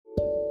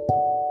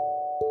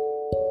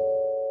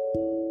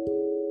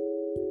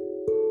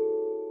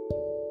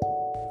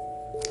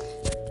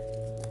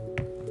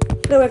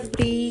Hello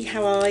everybody,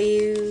 how are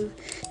you?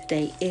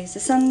 Today is a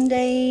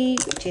Sunday,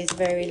 which is a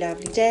very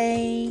lovely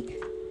day,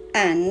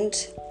 and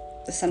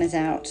the sun is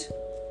out.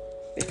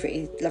 It's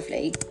pretty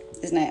lovely,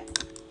 isn't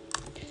it?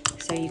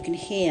 So you can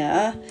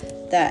hear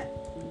that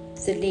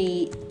the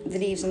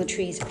leaves on the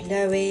trees are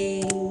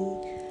glowing,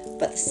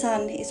 but the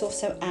sun is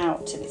also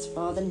out and it's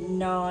rather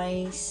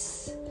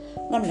nice.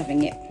 And I'm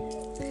loving it.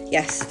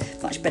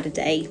 Yes, much better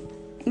day.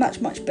 Much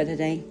better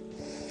day.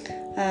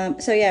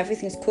 So yeah,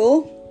 everything's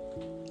cool.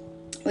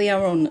 We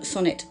are on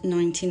Sonnet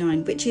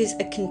 99, which is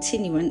a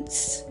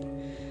continuance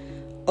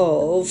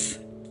of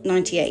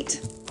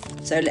 98.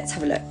 So let's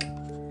have a look.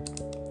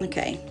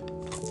 Okay,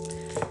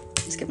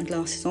 let's get my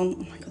glasses on.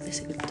 Oh my god, this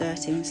is a bit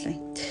dirty, honestly.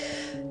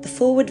 The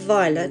forward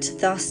violet,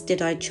 thus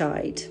did I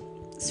chide.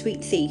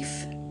 Sweet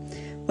thief,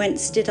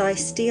 whence did I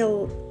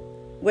steal?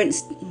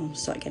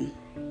 Start again.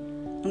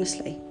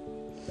 Honestly.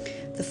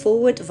 The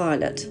forward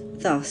violet,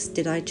 thus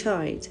did I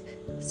chide.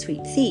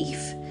 Sweet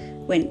thief,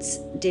 whence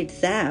did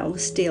thou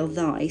steal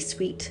thy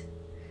sweet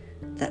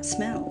that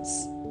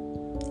smells,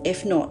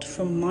 if not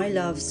from my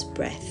love's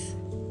breath?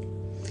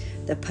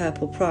 The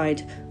purple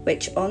pride,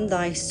 which on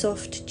thy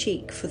soft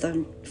cheek for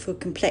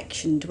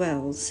complexion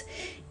dwells,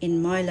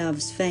 in my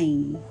love's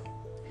vein,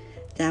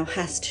 thou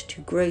hast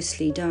too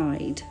grossly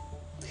dyed.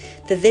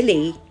 The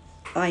lily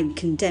I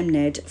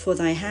condemned for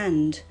thy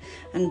hand,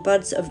 and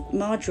buds of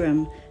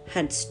marjoram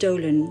had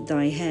stolen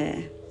thy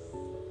hair.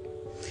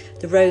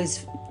 The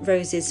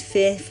roses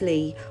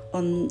fearfully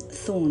on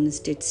thorns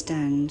did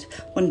stand,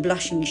 one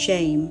blushing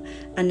shame,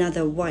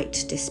 another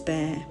white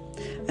despair.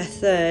 A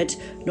third,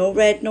 nor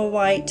red nor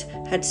white,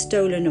 had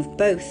stolen of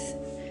both,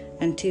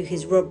 and to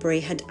his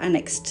robbery had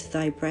annexed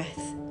thy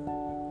breath.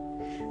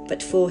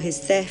 But for his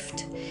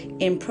theft,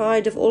 in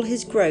pride of all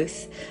his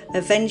growth,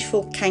 a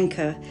vengeful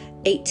canker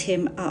ate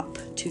him up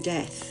to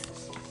death.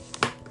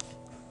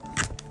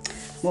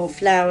 More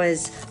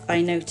flowers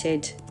I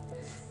noted,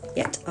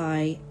 yet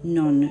I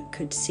none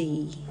could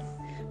see,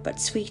 but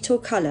sweet or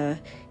colour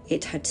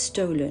it had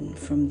stolen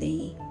from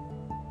thee.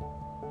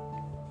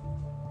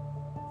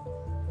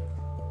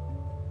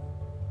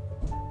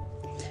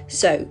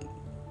 So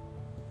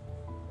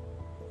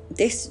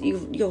this,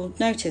 you'll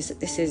notice that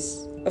this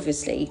is,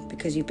 obviously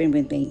because you've been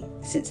with me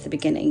since the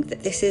beginning,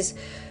 that this is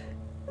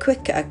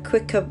quicker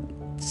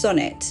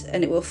sonnet,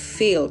 and it will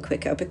feel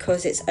quicker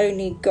because it's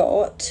only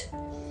got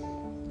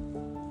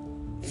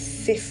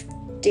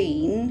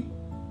 15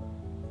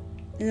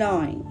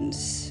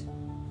 lines,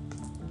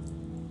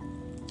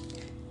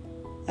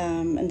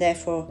 and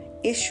therefore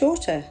is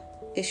shorter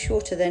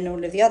than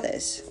all of the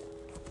others.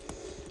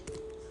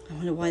 I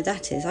wonder why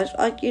that is. I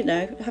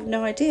have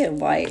no idea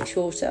why it's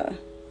shorter.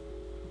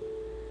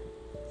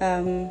 I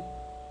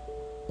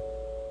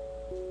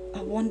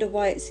wonder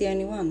why it's the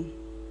only one.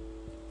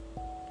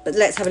 But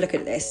let's have a look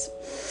at this.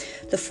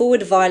 The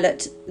forward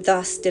violet,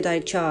 thus did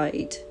I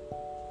chide.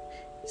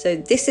 So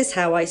this is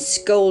how I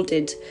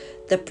scolded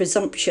the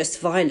presumptuous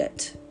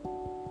violet.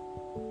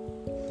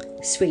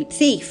 Sweet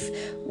thief,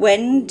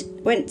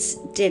 whence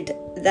did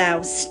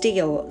thou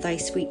steal thy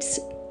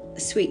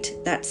sweet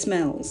that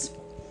smells?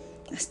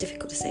 That's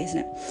difficult to say, isn't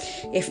it?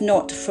 If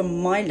not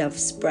from my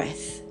love's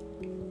breath.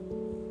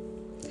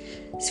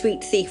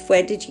 Sweet thief,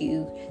 where did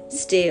you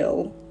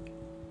steal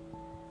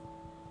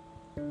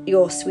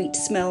your sweet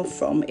smell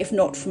from, if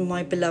not from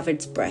my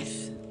beloved's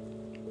breath?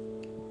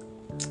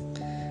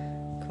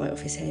 Quite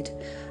off his head.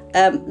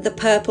 The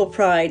purple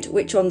pride,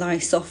 which on thy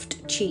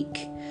soft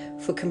cheek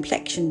for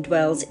complexion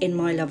dwells, in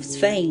my love's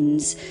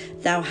veins,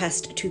 thou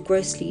hast too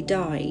grossly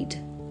dyed.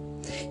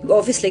 You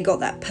obviously got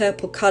that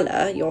purple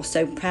colour you're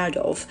so proud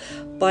of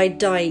by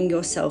dyeing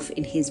yourself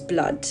in his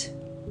blood.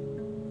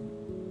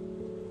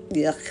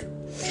 Yuck.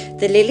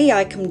 The lily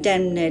I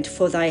condemned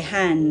for thy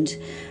hand,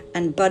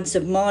 and buds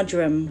of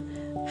marjoram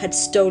had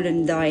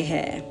stolen thy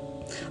hair.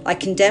 I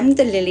condemned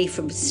the lily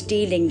for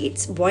stealing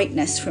its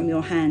whiteness from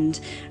your hand,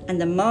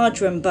 and the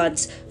marjoram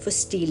buds for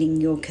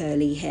stealing your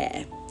curly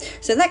hair.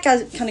 So that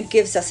kind of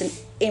gives us an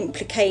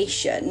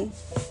implication.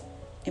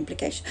 It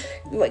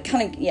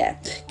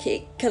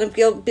kind of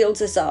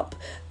builds us up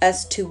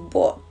as to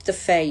what the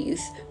fair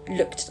youth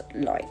looked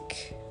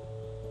like.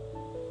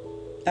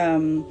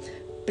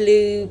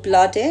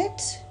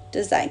 Blue-blooded.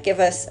 Does that give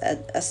us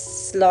a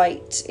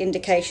slight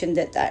indication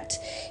that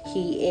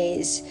he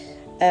is,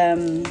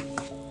 in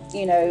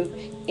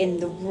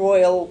the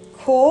royal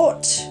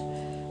court,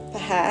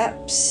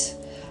 perhaps?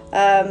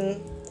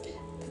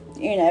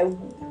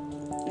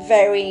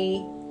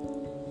 Very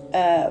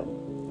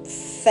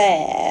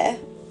fair,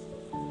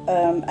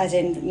 as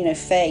in,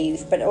 fair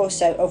youth, but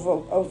also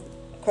of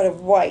quite a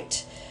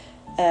white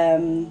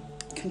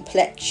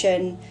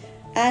complexion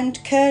and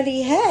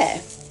curly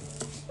hair.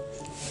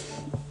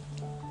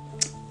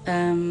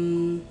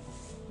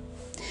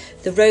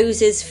 The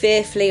roses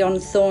fearfully on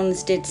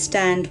thorns did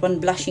stand, one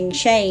blushing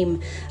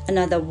shame,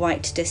 another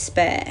white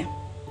despair.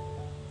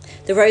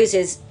 The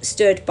roses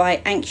stood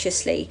by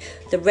anxiously,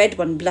 the red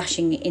one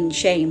blushing in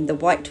shame, the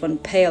white one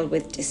pale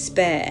with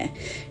despair,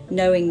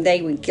 knowing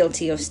they were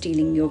guilty of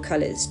stealing your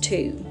colours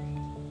too.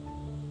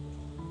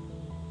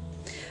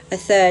 A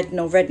third,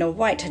 nor red nor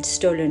white, had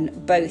stolen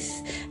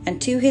both,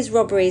 and to his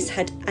robberies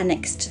had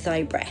annexed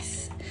thy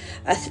breath.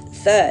 A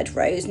third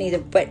rose, neither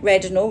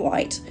red nor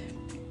white,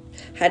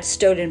 had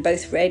stolen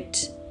both red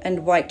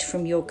and white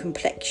from your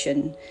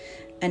complexion,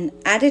 and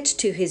added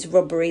to his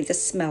robbery the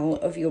smell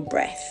of your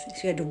breath.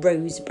 So you had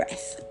rose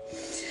breath.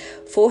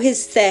 For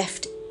his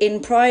theft,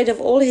 in pride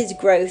of all his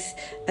growth,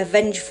 a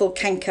vengeful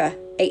canker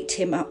ate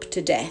him up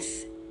to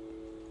death.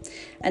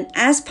 And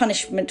as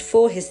punishment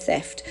for his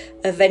theft,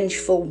 a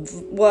vengeful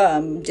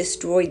worm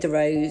destroyed the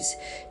rose,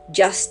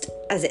 just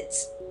at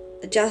its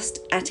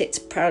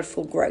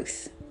proudful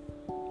growth.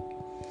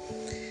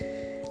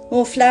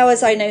 More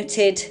flowers I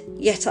noted,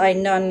 yet I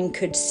none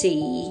could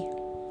see.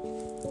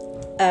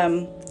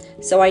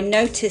 So I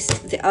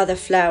noticed the other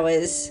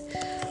flowers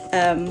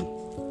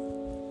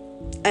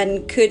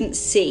and couldn't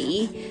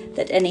see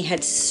that any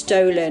had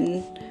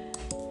stolen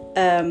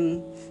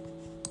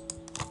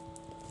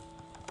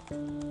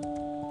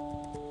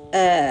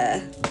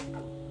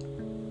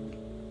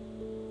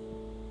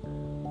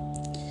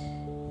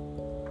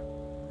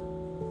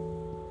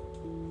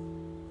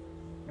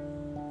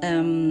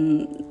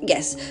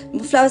yes,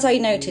 more flowers I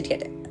noted,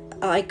 yet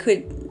I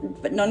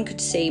could, but none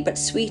could see, but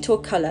sweet or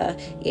colour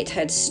it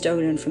had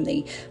stolen from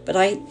thee. But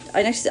I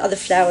noticed the other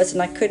flowers,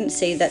 and I couldn't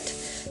see that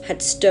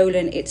had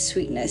stolen its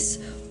sweetness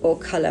or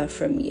colour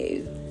from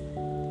you.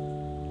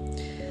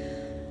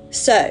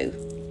 So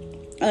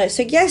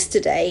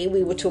yesterday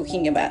we were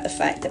talking about the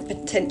fact that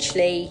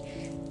potentially,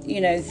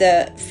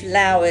 the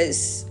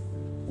flowers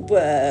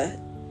were,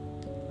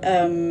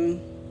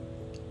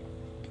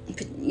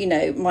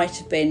 might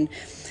have been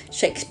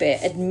Shakespeare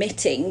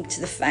admitting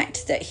to the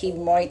fact that he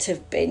might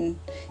have been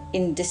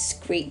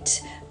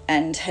indiscreet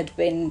and had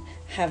been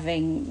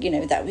having,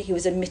 that he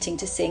was admitting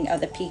to seeing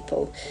other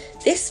people.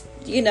 This,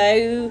 he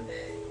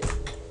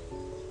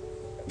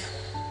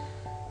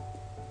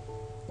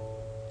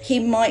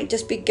might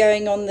just be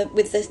going on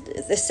with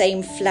the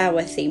same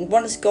flower theme.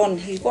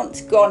 He's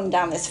once gone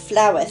down this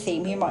flower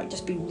theme, he might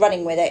just be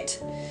running with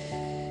it.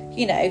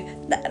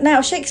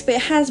 Now Shakespeare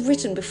has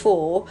written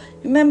before.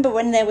 Remember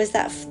when there was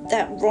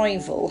that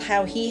rival,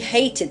 how he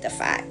hated the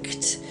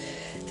fact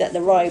that the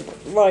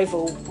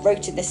rival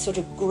wrote in this sort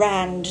of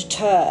grand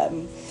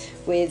term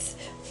with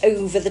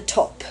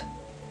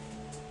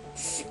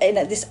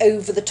this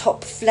over the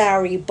top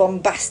flowery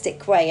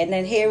bombastic way, and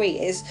then here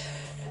he is,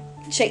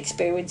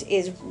 Shakespeare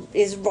is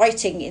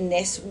writing in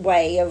this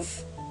way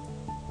of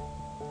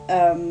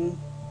the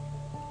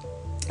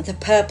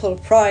purple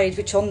pride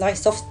which on thy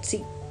soft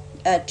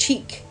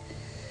cheek,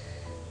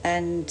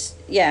 and so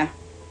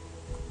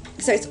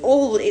it's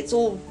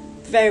all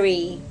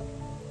very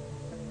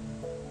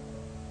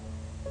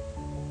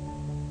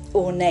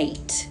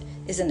ornate,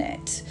 isn't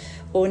it?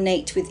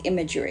 Ornate with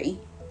imagery.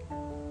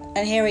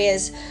 And here he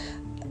is,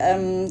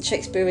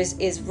 Shakespeare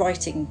is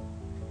writing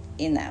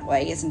in that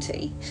way, isn't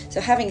he? So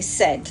having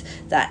said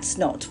that's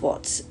not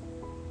what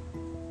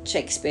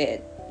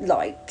Shakespeare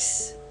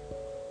likes,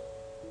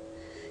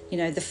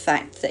 the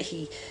fact that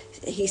he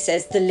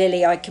says, the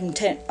lily I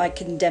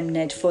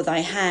condemned for thy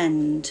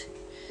hand.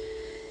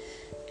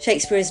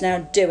 Shakespeare is now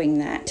doing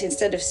that.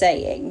 Instead of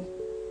saying,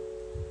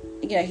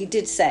 he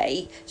did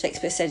say,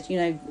 Shakespeare said,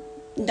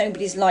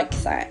 nobody's like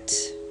that.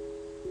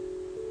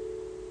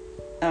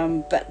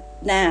 But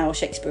now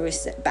Shakespeare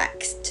is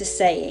back to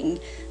saying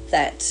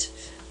that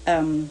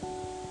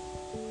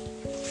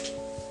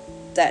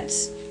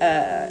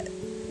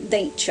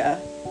nature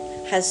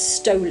has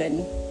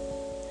stolen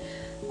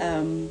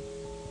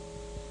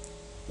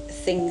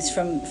things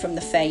from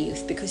the fair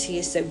youth because he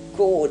is so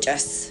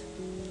gorgeous.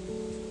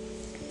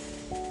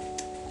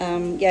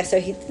 So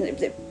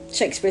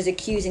Shakespeare is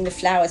accusing the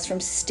flowers from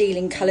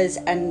stealing colours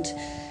and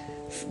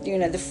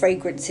the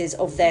fragrances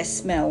of their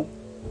smell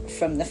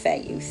from the fair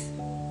youth.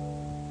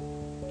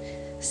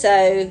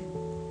 So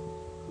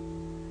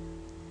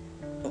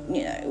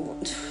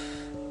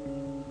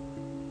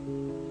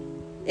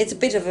it's a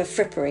bit of a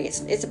frippery.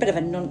 It's a bit of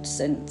a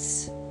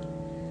nonsense.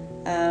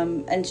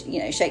 And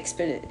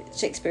Shakespeare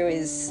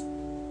is.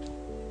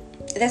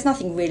 There's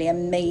nothing really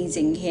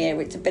amazing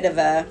here. It's a bit of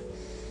a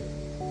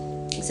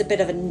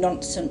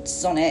nonsense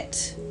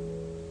sonnet.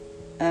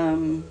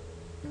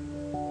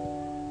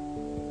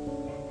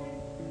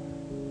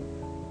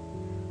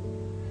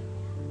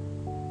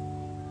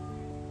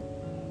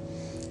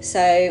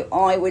 So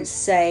I would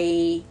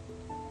say,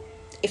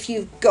 if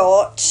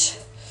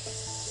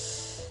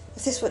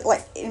this was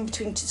like in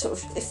between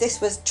if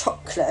this was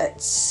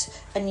chocolates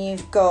and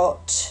you've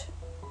got,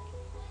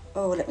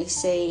 let me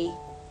see.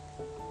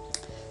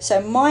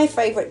 So my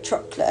favourite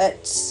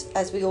chocolates,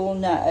 as we all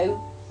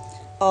know,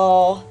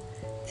 are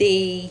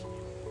the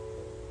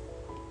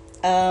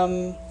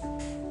I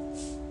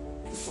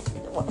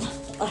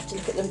have to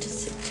look at them to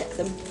check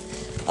them.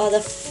 Are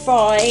the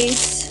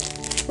Fry's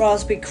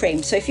raspberry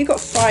cream. So if you've got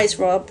Fry's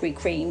raspberry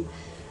cream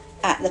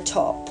at the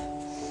top,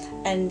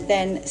 and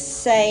then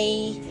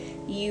say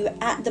you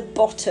at the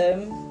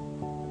bottom,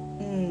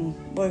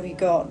 what have you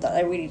got that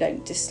I really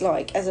don't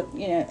dislike as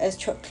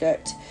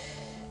chocolate?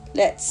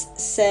 Let's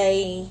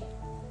say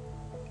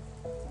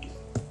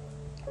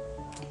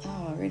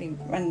really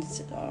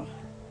runs. Oh.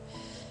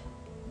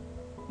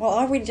 Well,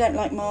 I really don't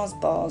like Mars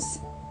bars.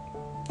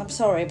 I'm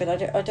sorry, but I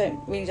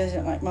don't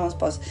like Mars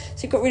bars.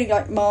 So you've got really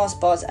like Mars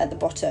bars at the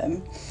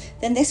bottom.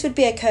 Then this would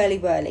be a curly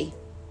whirly.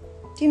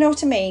 Do you know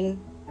what I mean?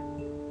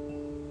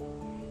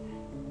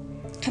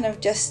 Kind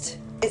of just,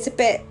 it's a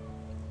bit,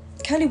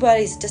 curly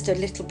whirlies are just a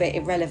little bit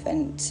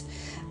irrelevant,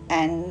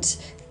 and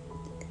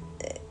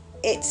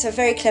it's a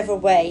very clever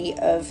way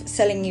of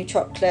selling you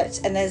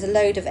chocolate, and there's a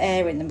load of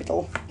air in the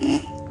middle.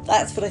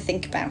 That's what I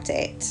think about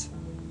it.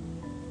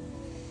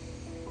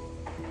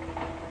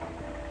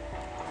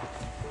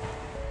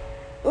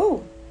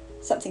 Oh,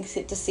 something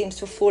just seems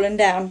to have fallen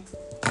down.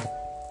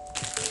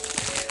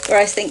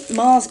 Whereas I think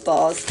Mars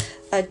bars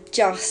are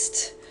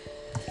just,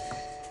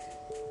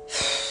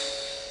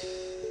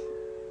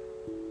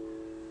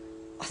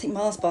 I think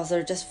Mars bars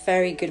are just a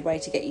very good way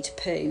to get you to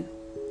poo.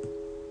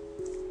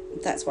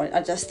 That's why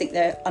I just think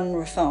they're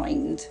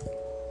unrefined.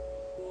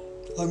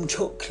 I'm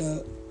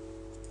chocolate.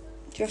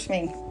 Do you know what I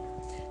mean?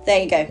 There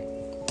you go.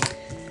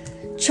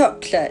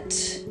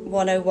 Chocolate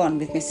 101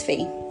 with Miss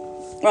Fee.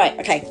 Right,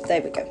 okay,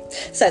 there we go.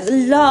 So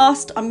the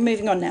last, I'm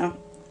moving on now.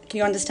 Can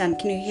you understand?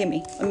 Can you hear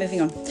me? I'm moving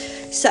on.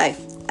 So,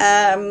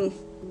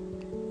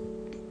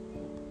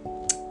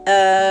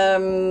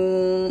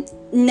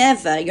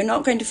 never, you're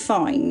not going to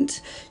find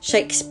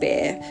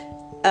Shakespeare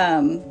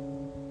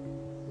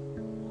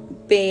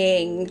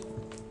being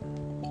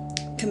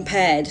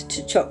compared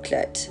to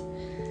chocolate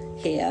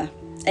here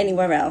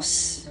anywhere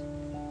else.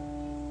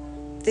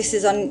 This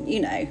is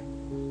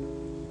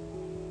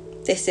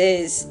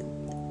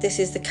this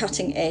is the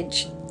cutting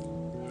edge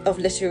of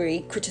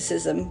literary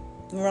criticism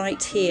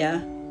right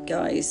here,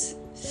 guys.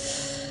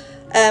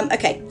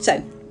 Okay,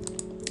 so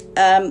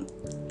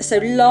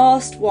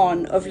last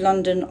one of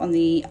London on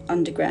the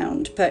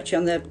Underground, poetry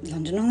on the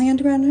London on the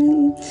Underground.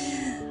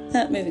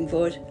 Moving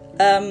forward,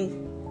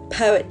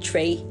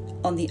 poetry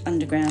on the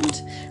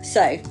Underground.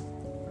 So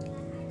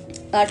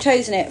I've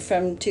chosen it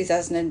from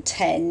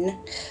 2010.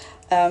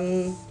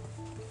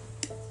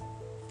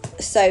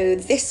 So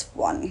this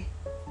one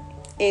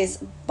is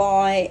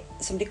by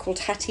somebody called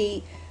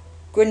Hattie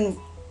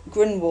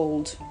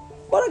Grunwald.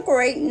 What a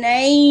great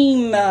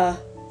name!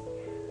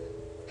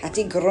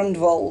 Hattie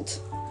Grunwald.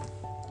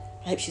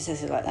 I hope she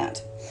says it like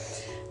that.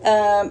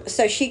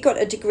 So she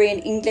got a degree in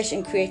English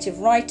and creative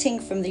writing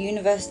from the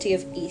University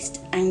of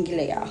East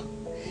Anglia,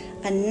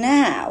 and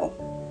now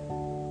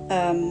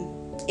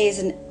is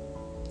an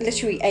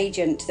literary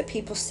agent that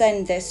people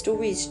send their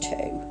stories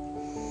to.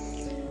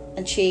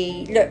 And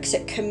she looks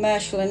at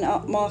commercial and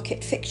art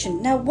market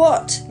fiction. Now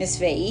what, Miss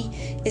V,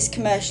 is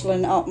commercial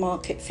and art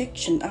market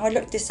fiction? Oh, I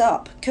looked this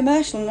up.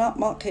 Commercial and art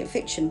market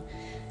fiction,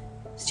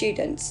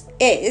 students,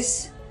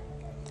 is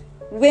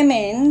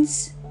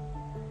women's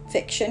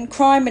fiction,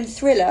 crime and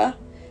thriller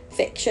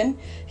fiction,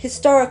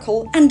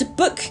 historical and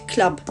book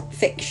club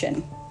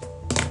fiction.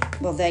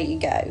 Well, there you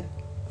go.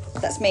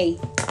 That's me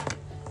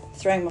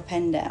throwing my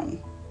pen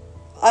down.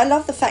 I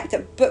love the fact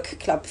that book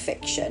club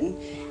fiction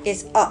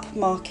is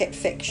upmarket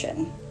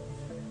fiction.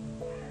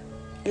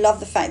 I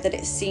love the fact that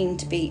it's seen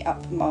to be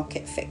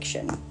upmarket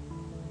fiction.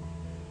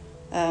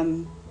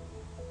 The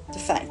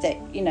fact that,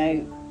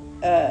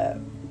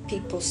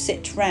 people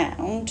sit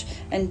round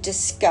and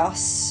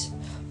discuss,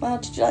 well,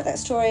 did you like that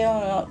story?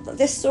 Oh,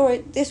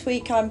 this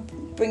week I'm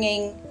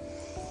bringing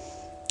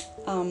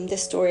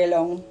this story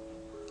along,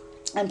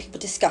 and people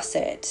discuss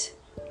it.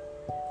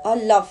 I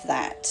love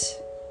that.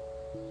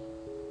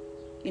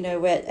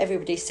 Where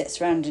everybody sits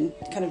around and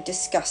kind of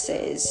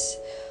discusses.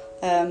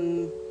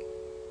 Well,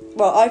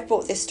 I've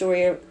brought this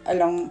story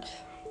along,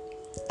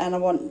 and I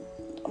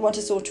want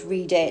us all to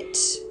read it,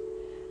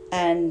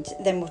 and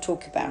then we'll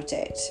talk about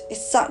it.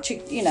 It's such a,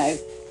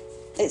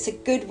 it's a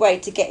good way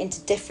to get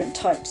into different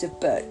types of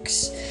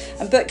books,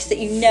 and books that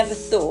you never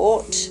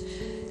thought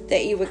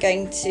that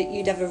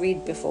you'd ever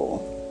read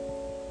before.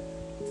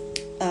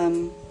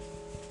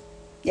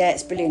 Yeah,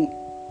 it's brilliant.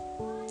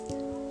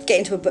 Get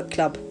into a book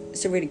club.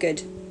 It's a really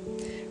good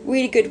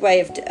way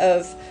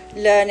of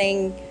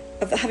learning,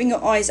 of having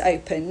your eyes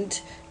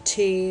opened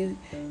to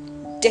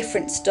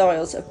different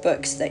styles of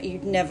books that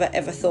you'd never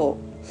ever thought.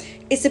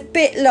 It's a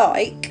bit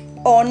like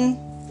on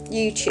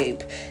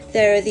YouTube.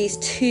 There are these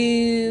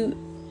two,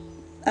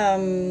 I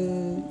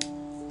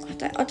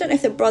don't know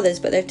if they're brothers,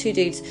 but they're two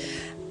dudes,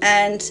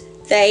 and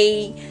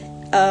they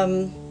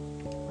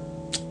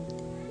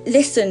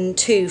listen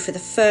to, for the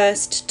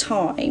first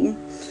time,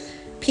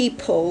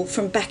 people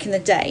from back in the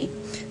day.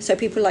 So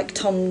people like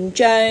Tom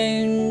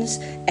Jones,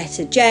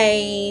 Etta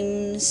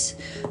James,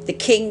 the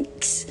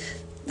Kinks,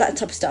 that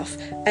type of stuff.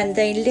 And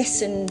they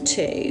listen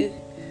to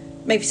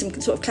maybe some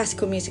sort of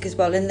classical music as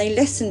well. And they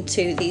listen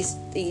to these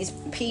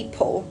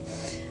people.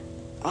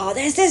 Oh,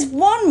 there's this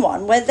one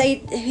where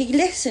he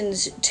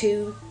listens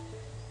to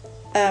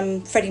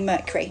Freddie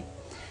Mercury.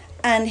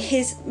 And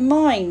his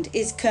mind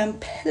is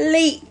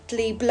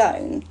completely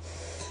blown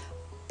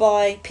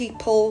by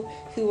people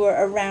who were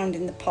around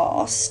in the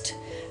past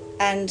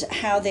and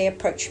how they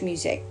approach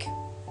music.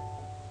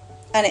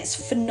 And it's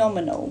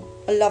phenomenal.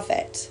 I love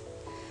it.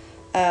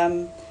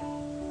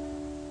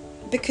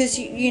 because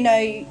you know,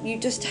 you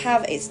just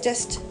have, it's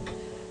just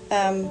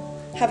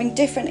having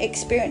different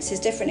experiences,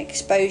 different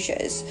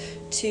exposures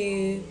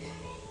to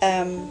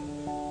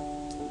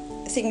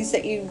things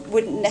that you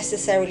wouldn't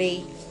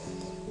necessarily,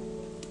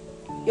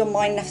 your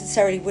mind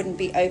necessarily wouldn't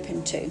be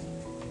open to.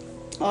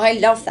 I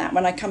love that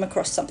when I come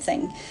across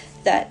something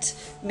that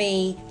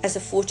me as a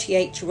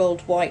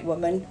 48-year-old white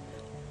woman,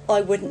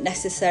 I wouldn't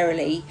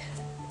necessarily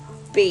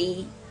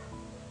be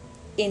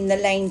in the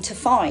lane to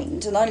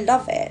find, and I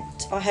love it.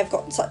 I have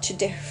got such a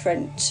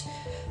different,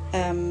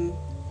 I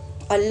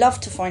love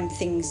to find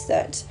things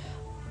that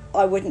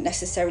I wouldn't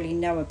necessarily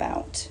know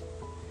about,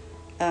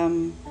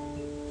 you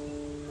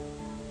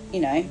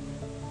know,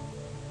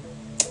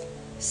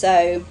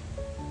 so,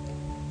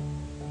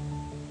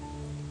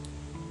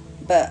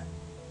 but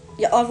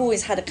yeah, I've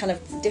always had a kind of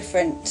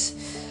different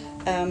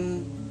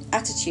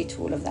attitude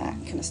to all of that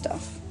kind of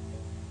stuff.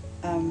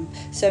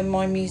 So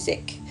my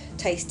music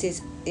taste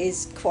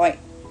is quite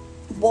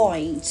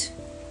wide.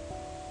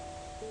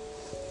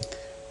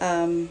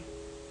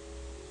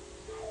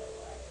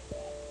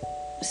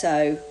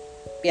 So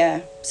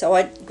yeah, so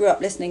I grew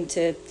up listening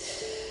to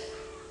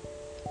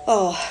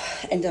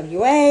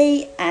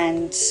NWA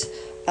and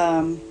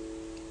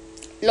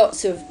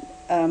lots of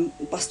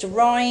Busta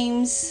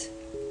Rhymes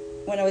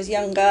when I was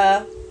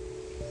younger.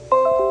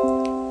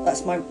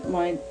 That's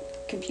my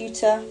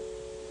computer.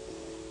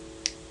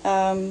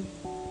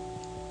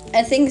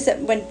 And things that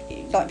when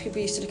like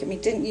people used to look at me,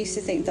 didn't used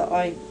to think that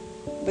I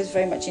was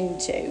very much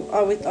into,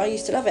 I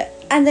used to love it.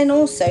 And then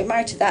also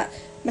married to that,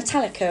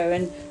 Metallica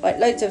and like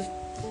loads of,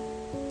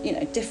 you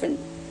know, different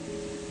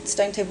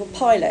Stone Temple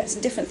Pilots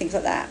and different things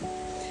like that.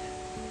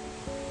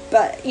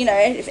 But you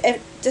know,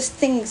 just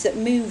things that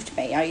moved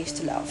me, I used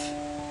to love.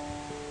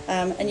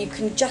 And you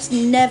can just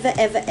never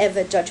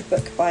ever judge a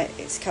book by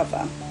its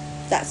cover.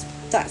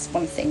 That's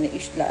one thing that you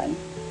should learn,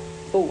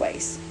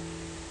 always.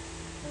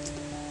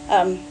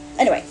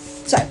 Anyway,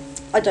 so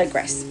I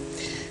digress.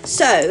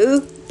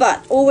 So,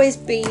 but always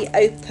be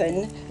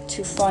open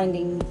to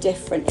finding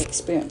different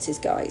experiences,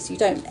 guys. You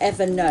don't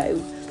ever know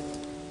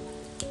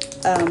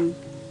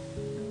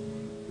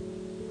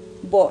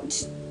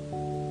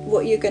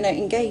what you're going to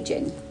engage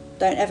in.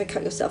 Don't ever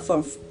cut yourself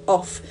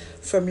off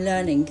from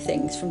learning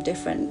things from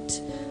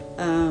different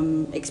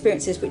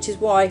experiences, which is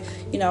why,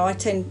 you know, I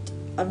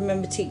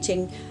remember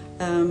teaching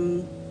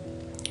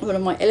one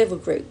of my A-level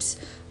groups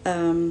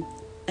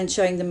and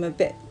showing them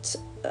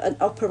an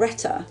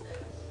operetta,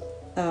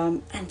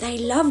 and they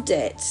loved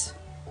it,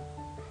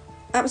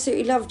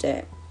 absolutely loved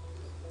it.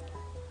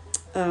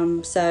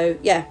 So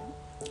yeah,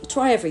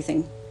 try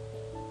everything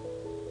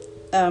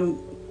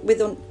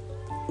with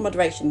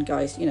moderation,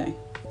 guys, you know.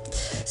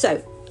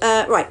 So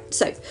right,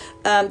 so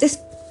this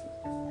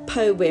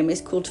poem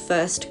is called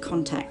First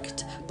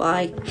Contact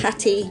by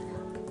Hattie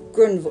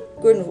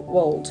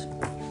Grunwald.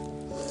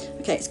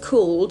 Okay, it's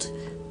called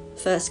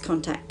First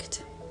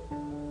Contact.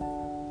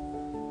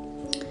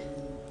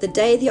 The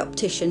day the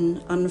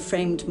optician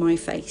unframed my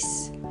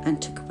face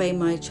and took away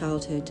my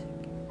childhood,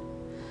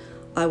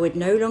 I would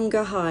no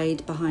longer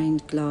hide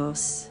behind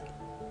glass.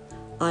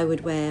 I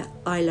would wear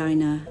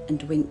eyeliner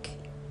and wink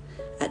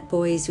at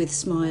boys with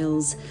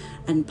smiles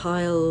and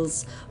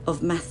piles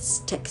of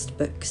maths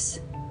textbooks,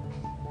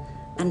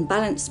 and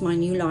balance my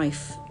new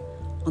life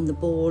on the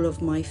ball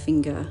of my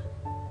finger,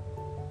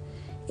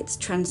 its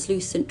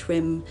translucent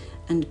rim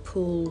and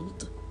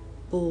pooled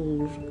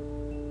ball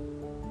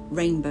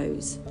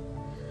rainbows.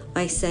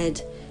 I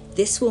said,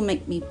 "This will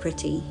make me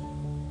pretty."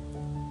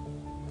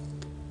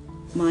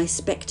 My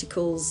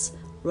spectacles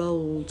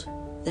rolled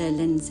their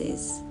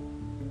lenses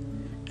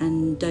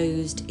and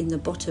dozed in the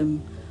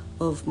bottom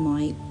of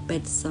my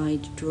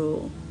bedside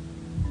drawer.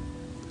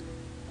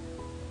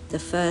 The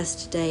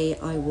first day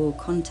I wore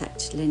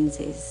contact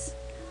lenses,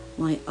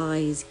 my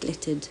eyes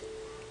glittered,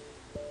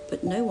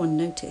 but no one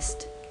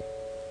noticed,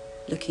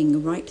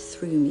 looking right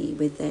through me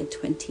with their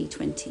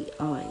 20/20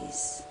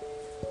 eyes.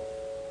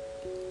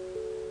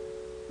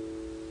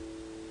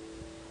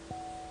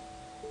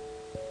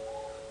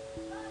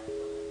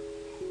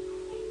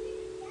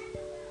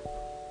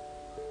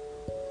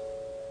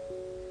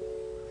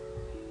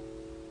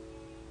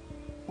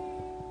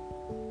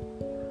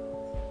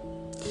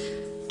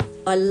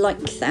 I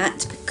like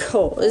that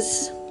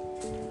because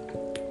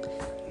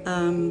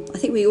I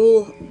think we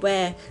all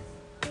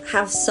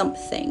have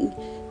something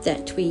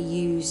that we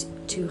use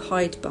to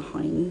hide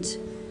behind,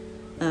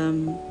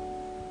 and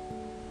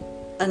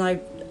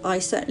I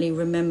certainly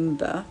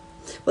remember,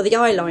 well, the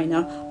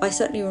eyeliner, I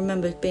certainly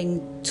remember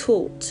being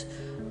taught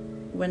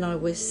when I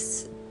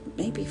was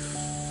maybe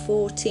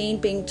 14,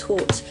 being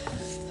taught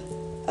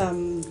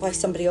by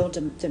somebody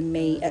older than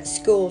me at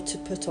school to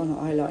put on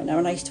eyeliner,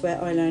 and I used to wear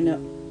eyeliner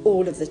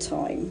all of the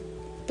time,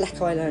 black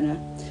eyeliner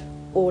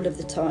all of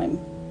the time,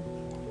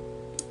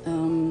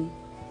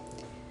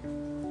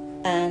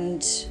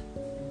 and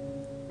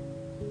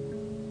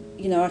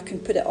you know, I can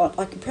put it on,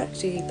 I can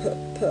practically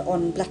put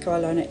on black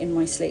eyeliner in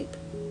my sleep,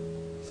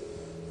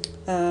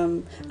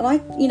 And I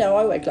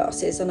wear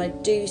glasses, and I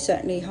do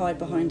certainly hide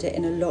behind it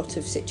in a lot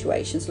of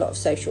situations, a lot of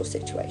social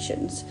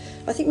situations.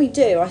 I think we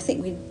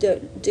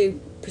do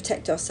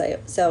protect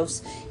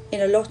ourselves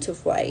in a lot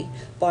of way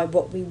by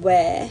what we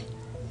wear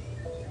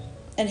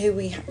and who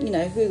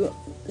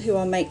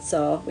our mates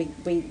are.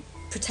 We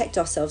protect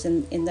ourselves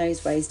in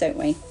those ways, don't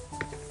we?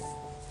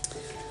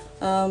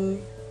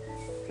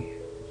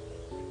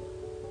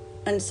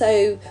 And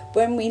so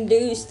when we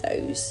lose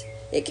those,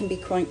 it can be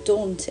quite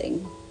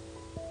daunting.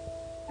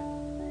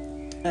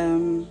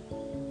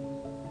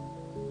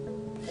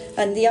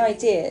 And the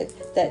idea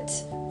that,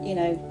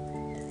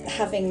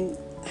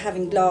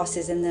 having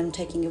glasses and them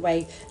taking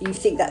away, you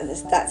think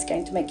that's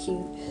going to make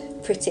you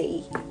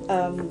pretty,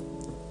 and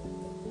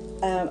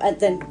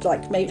then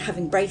like maybe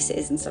having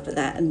braces and stuff like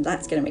that, and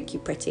that's going to make you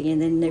pretty,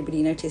 and then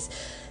nobody notices.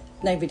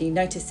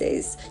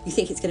 You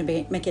think it's going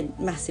to make a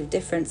massive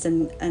difference,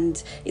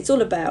 and it's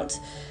all about,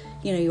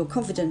 your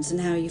confidence and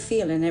how you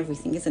feel and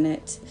everything, isn't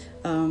it?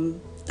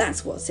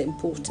 That's what's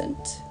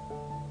important,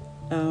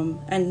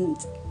 and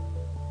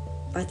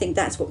I think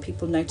that's what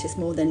people notice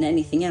more than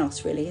anything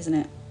else, really, isn't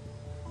it?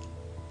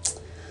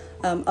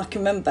 I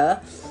can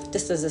remember,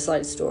 just as a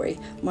side story,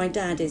 my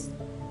dad is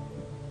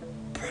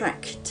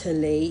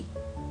practically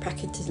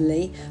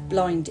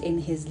blind in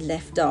his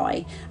left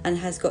eye, and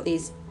has got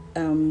these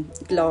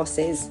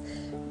glasses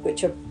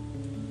which are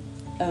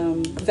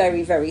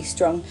very, very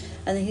strong,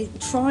 and he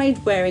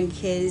tried wearing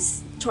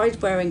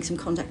some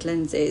contact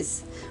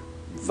lenses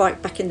right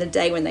back in the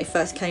day when they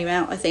first came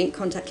out, I think,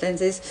 contact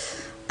lenses,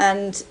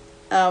 and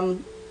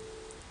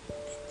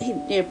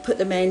he put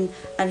them in,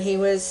 and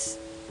his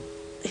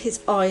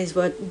eyes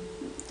were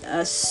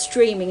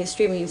streaming,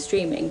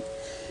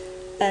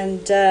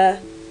 and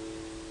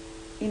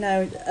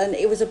and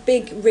it was a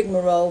big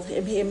rigmarole.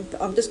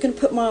 I'm just going to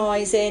put my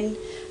eyes in,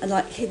 and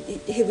like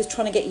he was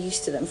trying to get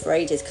used to them for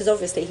ages, because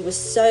obviously he was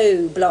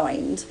so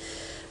blind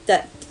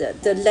that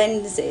the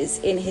lenses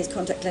in his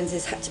contact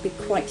lenses had to be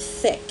quite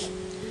thick.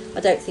 I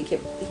don't think he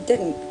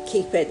didn't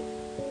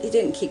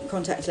keep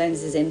contact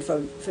lenses in for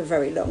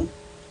very long,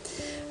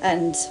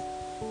 and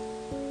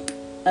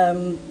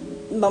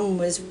Mum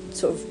was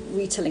sort of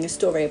retelling a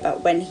story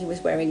about when he was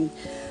wearing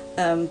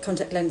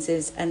contact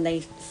lenses, and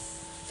they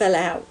fell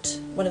out.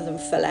 One of them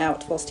fell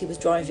out whilst he was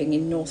driving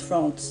in northern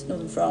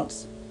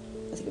France.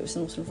 I think it was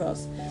northern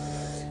France,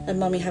 and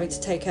Mummy having to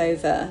take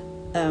over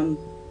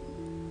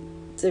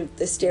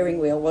the steering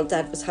wheel while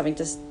Dad was having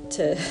to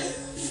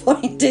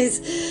find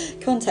his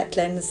contact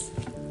lens.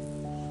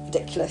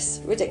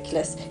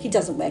 Ridiculous. He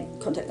doesn't wear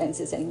contact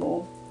lenses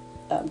anymore,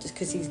 just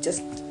because he's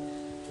just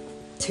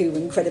too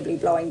incredibly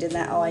blind in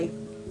that eye.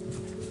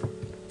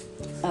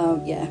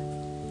 Yeah.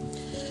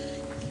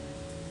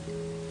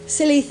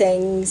 Silly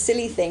things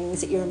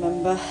that you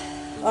remember.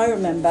 I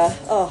remember,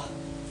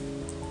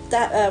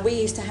 that we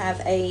used to have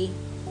a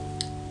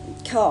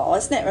car,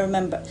 isn't it? I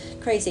remember,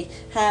 crazy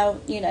how,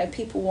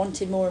 people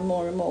wanted more and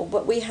more and more,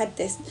 but we had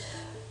this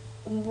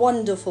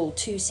wonderful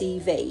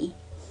 2CV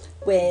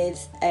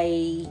with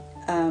a,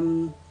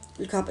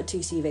 look up a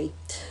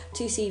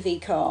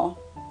 2CV car,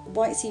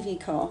 white CV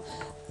car,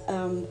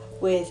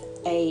 with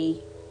a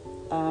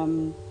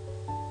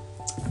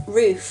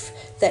roof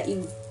that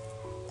you,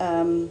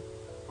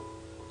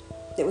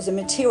 it was a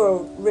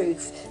material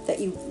roof that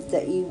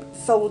you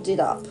folded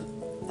up.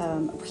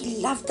 We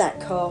loved that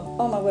car.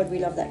 Oh my word, we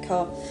loved that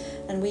car.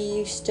 And we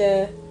used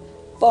to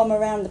bomb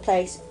around the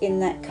place in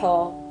that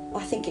car.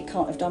 I think it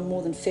can't have done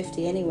more than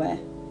 50 anywhere.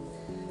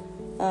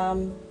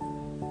 And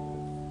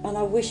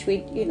I wish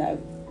we'd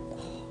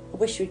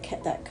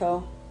kept that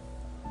car.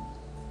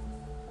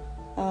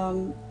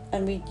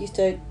 And we used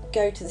to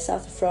go to the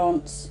south of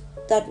France.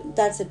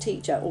 Dad's a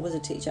teacher, or was a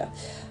teacher.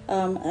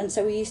 And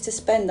so we used to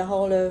spend the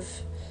whole of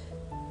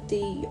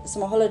the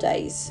summer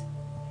holidays,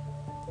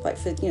 like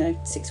for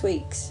 6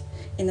 weeks,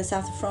 in the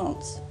south of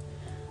France,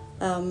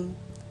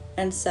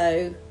 and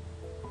so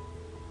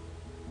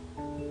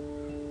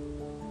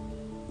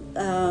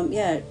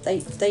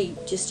they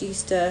just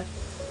used to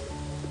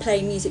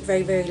play music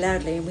very, very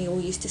loudly, and we all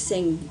used to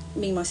sing.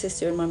 Me, my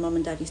sister, and my mum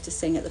and dad used to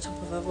sing at the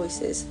top of our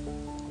voices.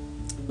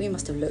 We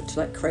must have looked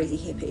like crazy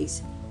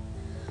hippies,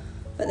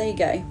 but there you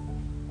go.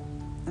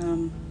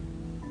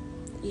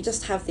 You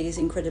just have these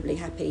incredibly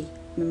happy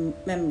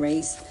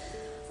memories.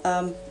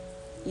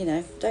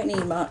 Don't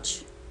need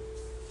much,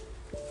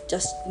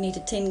 just need a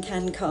tin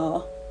can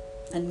car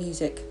and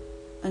music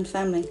and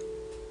family.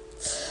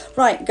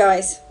 Right,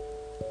 guys,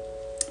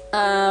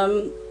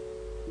 I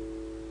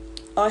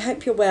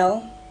hope you're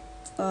well.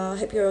 I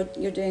hope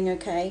you're doing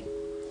okay.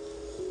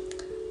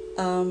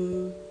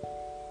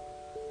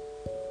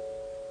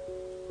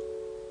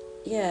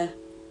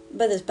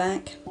 Weather's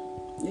back,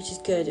 which is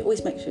good. It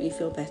always makes me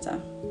feel better.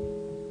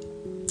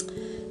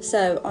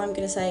 So I'm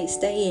going to say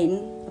stay in,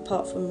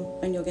 apart from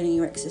when you're getting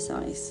your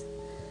exercise.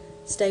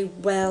 Stay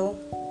well,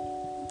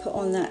 put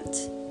on that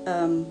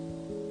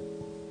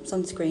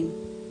sunscreen,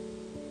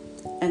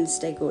 and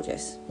stay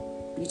gorgeous.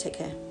 You take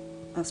care.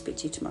 I'll speak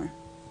to you tomorrow.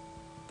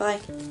 Bye.